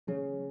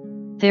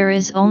There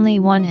is only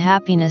one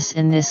happiness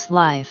in this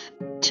life,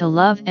 to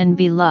love and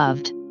be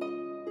loved.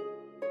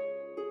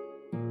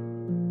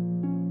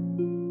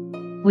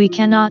 We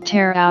cannot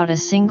tear out a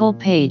single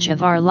page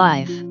of our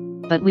life,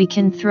 but we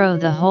can throw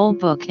the whole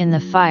book in the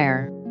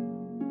fire.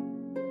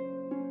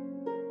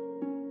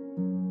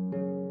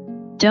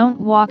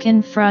 Don't walk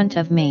in front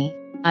of me,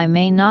 I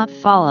may not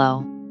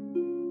follow.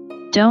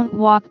 Don't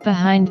walk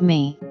behind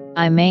me,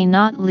 I may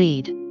not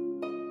lead.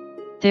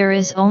 There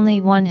is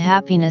only one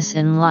happiness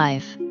in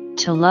life,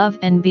 to love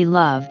and be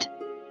loved.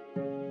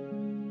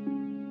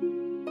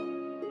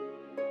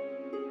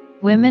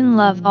 Women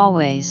love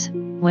always.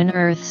 When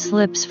earth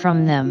slips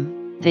from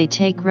them, they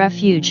take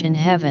refuge in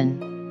heaven.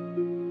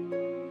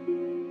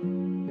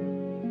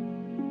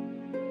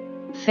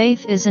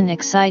 Faith is an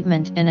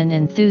excitement and an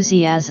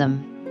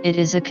enthusiasm. It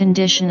is a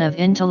condition of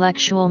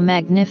intellectual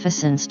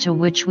magnificence to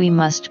which we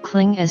must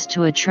cling as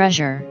to a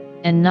treasure,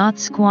 and not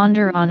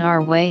squander on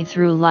our way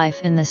through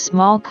life in the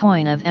small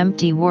coin of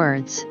empty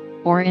words,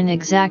 or in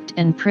exact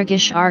and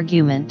priggish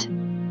argument.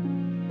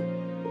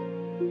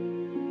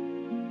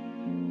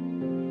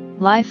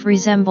 Life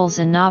resembles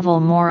a novel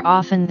more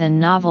often than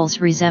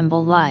novels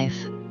resemble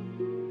life.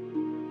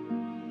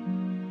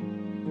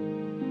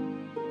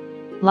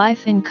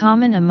 Life in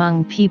common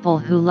among people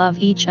who love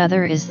each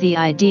other is the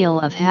ideal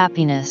of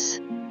happiness.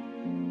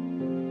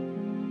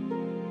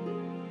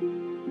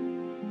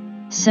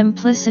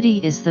 Simplicity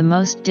is the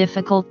most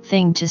difficult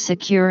thing to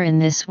secure in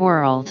this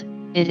world.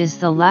 It is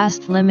the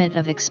last limit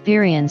of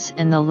experience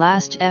and the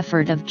last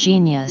effort of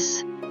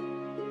genius.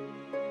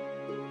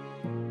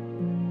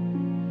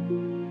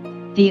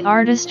 The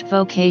artist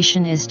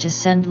vocation is to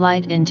send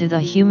light into the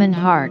human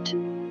heart.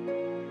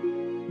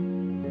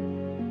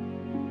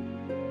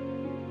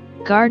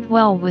 Guard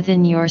well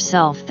within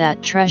yourself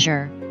that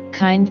treasure,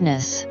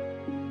 kindness.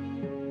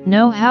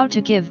 Know how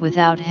to give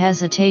without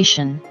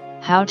hesitation,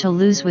 how to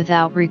lose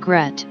without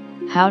regret,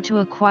 how to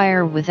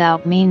acquire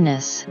without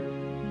meanness.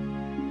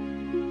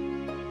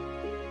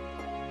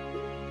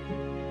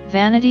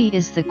 Vanity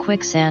is the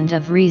quicksand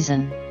of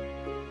reason.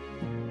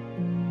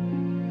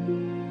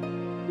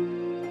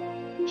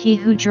 He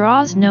who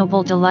draws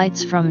noble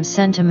delights from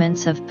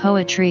sentiments of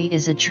poetry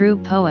is a true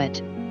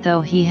poet,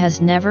 though he has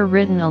never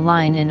written a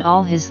line in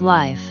all his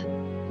life.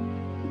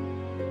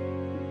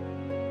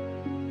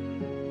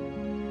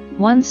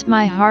 Once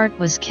my heart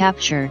was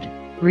captured,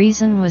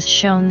 reason was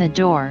shown the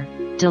door,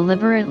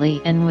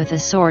 deliberately and with a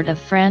sort of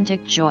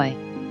frantic joy.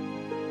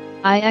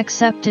 I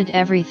accepted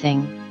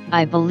everything,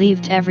 I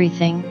believed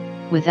everything,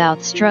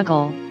 without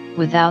struggle,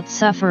 without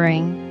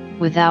suffering,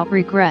 without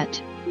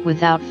regret,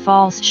 without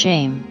false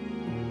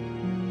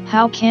shame.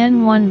 How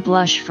can one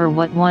blush for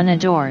what one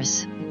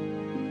adores?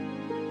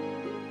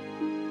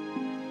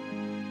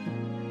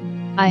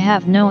 I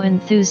have no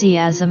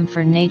enthusiasm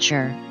for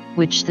nature,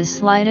 which the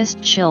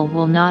slightest chill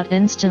will not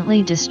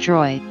instantly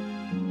destroy.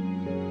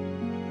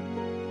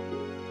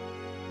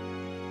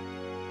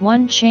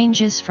 One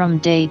changes from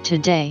day to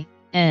day,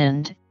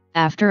 and,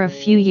 after a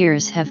few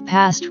years have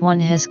passed, one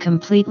has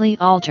completely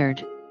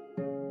altered.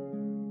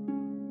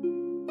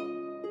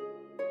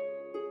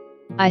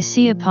 I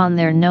see upon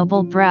their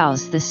noble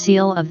brows the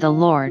seal of the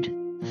Lord,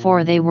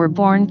 for they were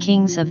born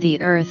kings of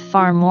the earth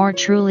far more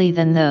truly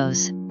than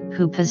those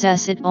who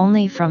possess it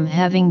only from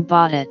having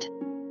bought it.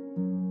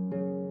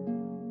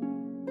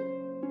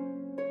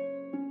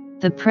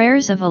 The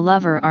prayers of a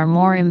lover are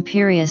more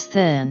imperious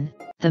than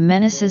the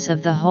menaces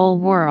of the whole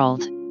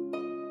world.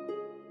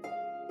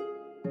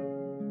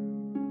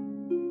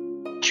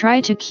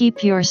 Try to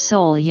keep your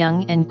soul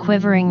young and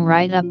quivering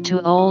right up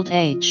to old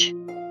age.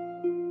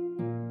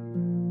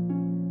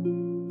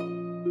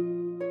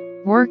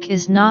 Work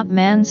is not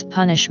man's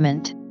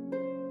punishment.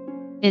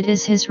 It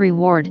is his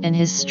reward and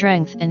his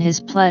strength and his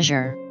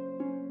pleasure.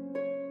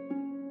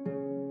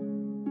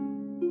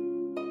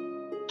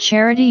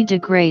 Charity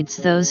degrades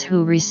those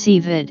who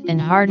receive it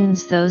and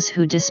hardens those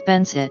who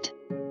dispense it.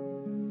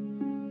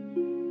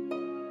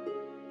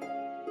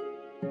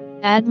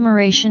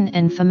 Admiration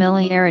and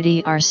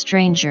familiarity are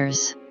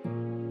strangers.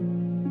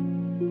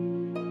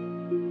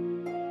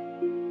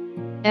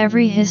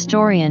 Every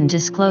historian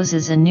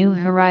discloses a new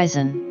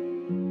horizon.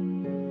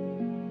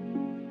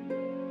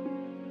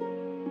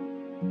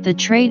 The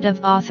trait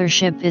of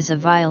authorship is a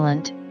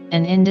violent,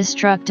 an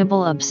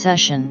indestructible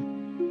obsession.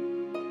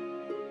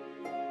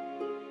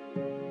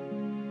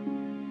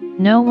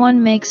 No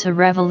one makes a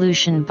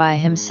revolution by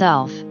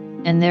himself,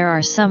 and there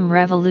are some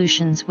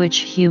revolutions which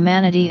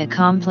humanity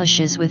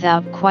accomplishes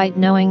without quite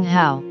knowing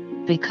how,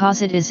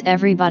 because it is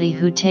everybody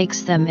who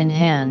takes them in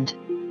hand.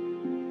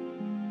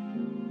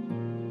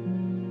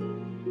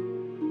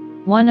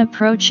 One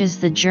approaches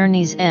the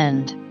journey's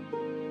end.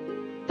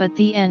 But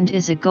the end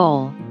is a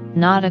goal,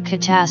 not a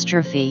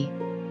catastrophe.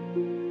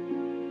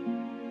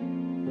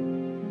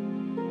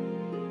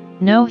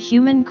 No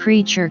human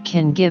creature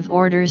can give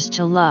orders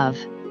to love.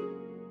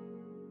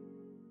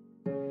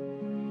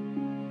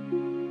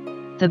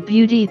 The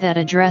beauty that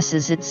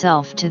addresses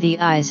itself to the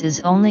eyes is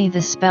only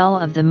the spell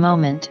of the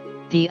moment,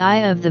 the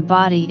eye of the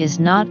body is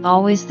not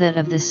always that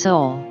of the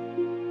soul.